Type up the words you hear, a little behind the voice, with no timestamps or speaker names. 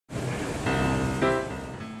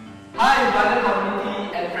Hi, vinyl community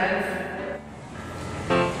and friends.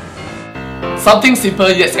 Something simple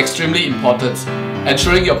yet extremely important.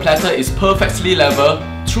 Ensuring your platter is perfectly level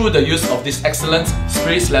through the use of this excellent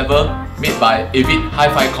spirits level made by Avid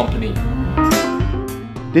Hi-Fi Company.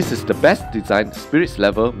 This is the best designed spirits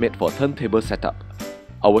level made for turntable setup.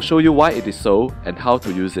 I will show you why it is so and how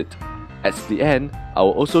to use it. At the end, I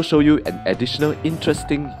will also show you an additional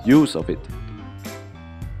interesting use of it.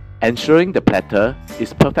 Ensuring the platter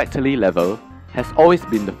is perfectly level has always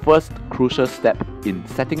been the first crucial step in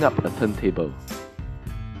setting up a turntable.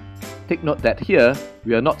 Take note that here,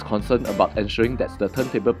 we are not concerned about ensuring that the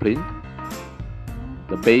turntable plinth,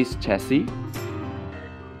 the base chassis,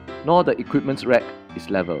 nor the equipment rack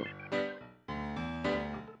is level.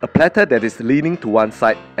 A platter that is leaning to one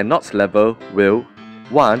side and not level will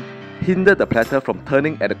 1. Hinder the platter from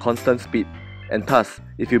turning at a constant speed, and thus,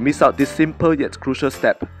 if you miss out this simple yet crucial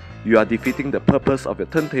step, you are defeating the purpose of your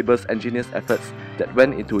turntable's engineers' efforts that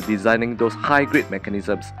went into designing those high-grade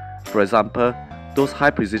mechanisms, for example, those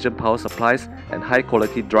high-precision power supplies and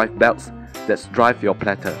high-quality drive belts that drive your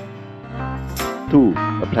platter. 2.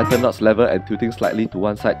 A platter not level and tilting slightly to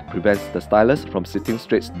one side prevents the stylus from sitting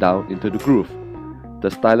straight down into the groove.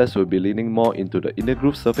 The stylus will be leaning more into the inner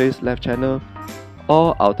groove surface left channel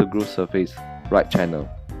or outer groove surface right channel,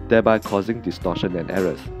 thereby causing distortion and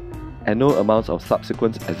errors. And no amounts of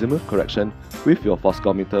subsequent azimuth correction with your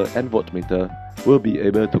Foscometer and voltmeter will be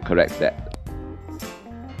able to correct that.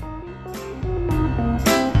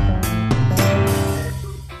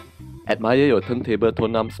 Admire your turntable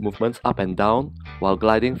tone arms movements up and down while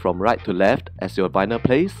gliding from right to left as your vinyl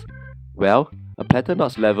plays? Well, a platter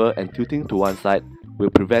not level and tilting to one side will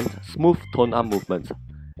prevent smooth tone arm movements,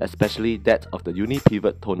 especially that of the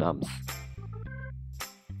uni-pivot tone arms.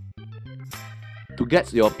 To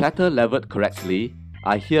get your platter leveled correctly,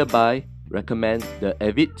 I hereby recommend the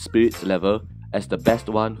Avid Spirits level as the best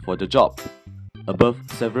one for the job, above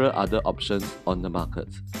several other options on the market.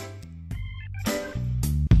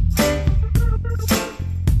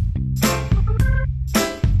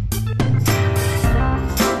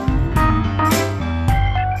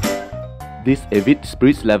 This Avid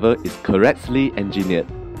Spirits level is correctly engineered.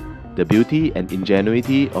 The beauty and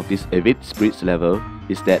ingenuity of this Avid Spirits level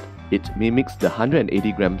is that it mimics the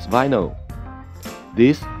 180 grams vinyl.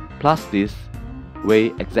 This plus this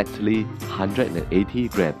weigh exactly 180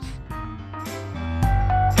 grams.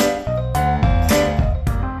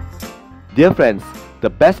 Dear friends, the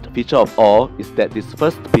best feature of all is that this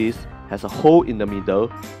first piece has a hole in the middle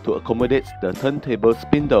to accommodate the turntable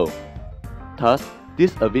spindle. Thus,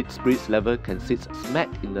 this Avid Spirits level can sit smack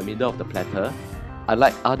in the middle of the platter,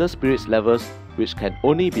 unlike other spirits levels which can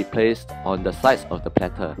only be placed on the sides of the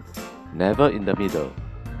platter, never in the middle.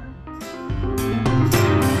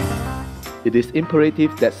 It is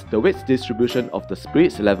imperative that the weight distribution of the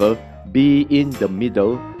spirits level be in the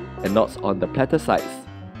middle and not on the platter sides,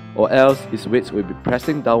 or else its weight will be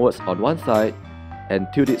pressing downwards on one side and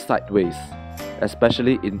tilted sideways,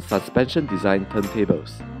 especially in suspension design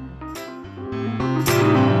turntables.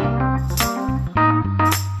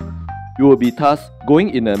 You will be thus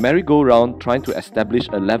going in a merry-go-round trying to establish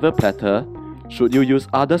a level platter should you use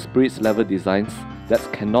other spirits level designs that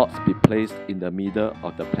cannot be placed in the middle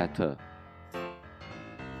of the platter.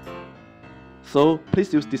 So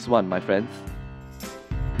please use this one, my friends.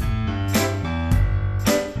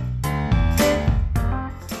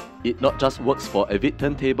 It not just works for Avid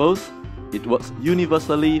turntables, it works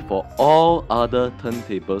universally for all other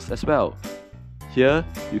turntables as well. Here,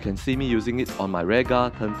 you can see me using it on my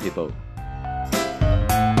Rega turntable.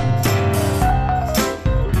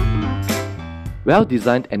 Well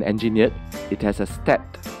designed and engineered, it has a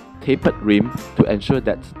stepped, tapered rim to ensure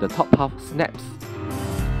that the top half snaps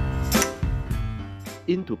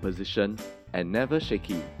into position and never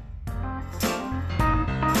shaky.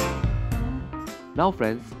 Now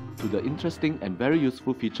friends, to the interesting and very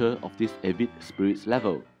useful feature of this Avid Spirits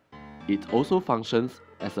level. It also functions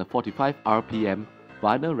as a 45 RPM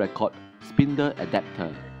vinyl record spindle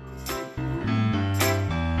adapter.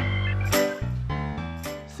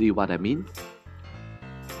 See what I mean?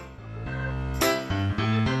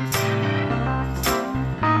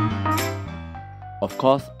 Of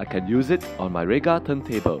course, I can use it on my Rega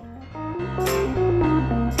turntable.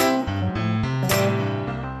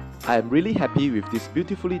 I am really happy with this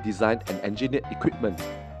beautifully designed and engineered equipment.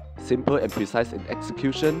 Simple and precise in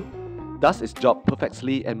execution, does its job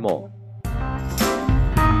perfectly and more.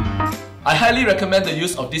 I highly recommend the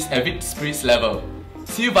use of this Avid Spirits level.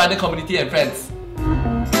 See you vinyl community and friends.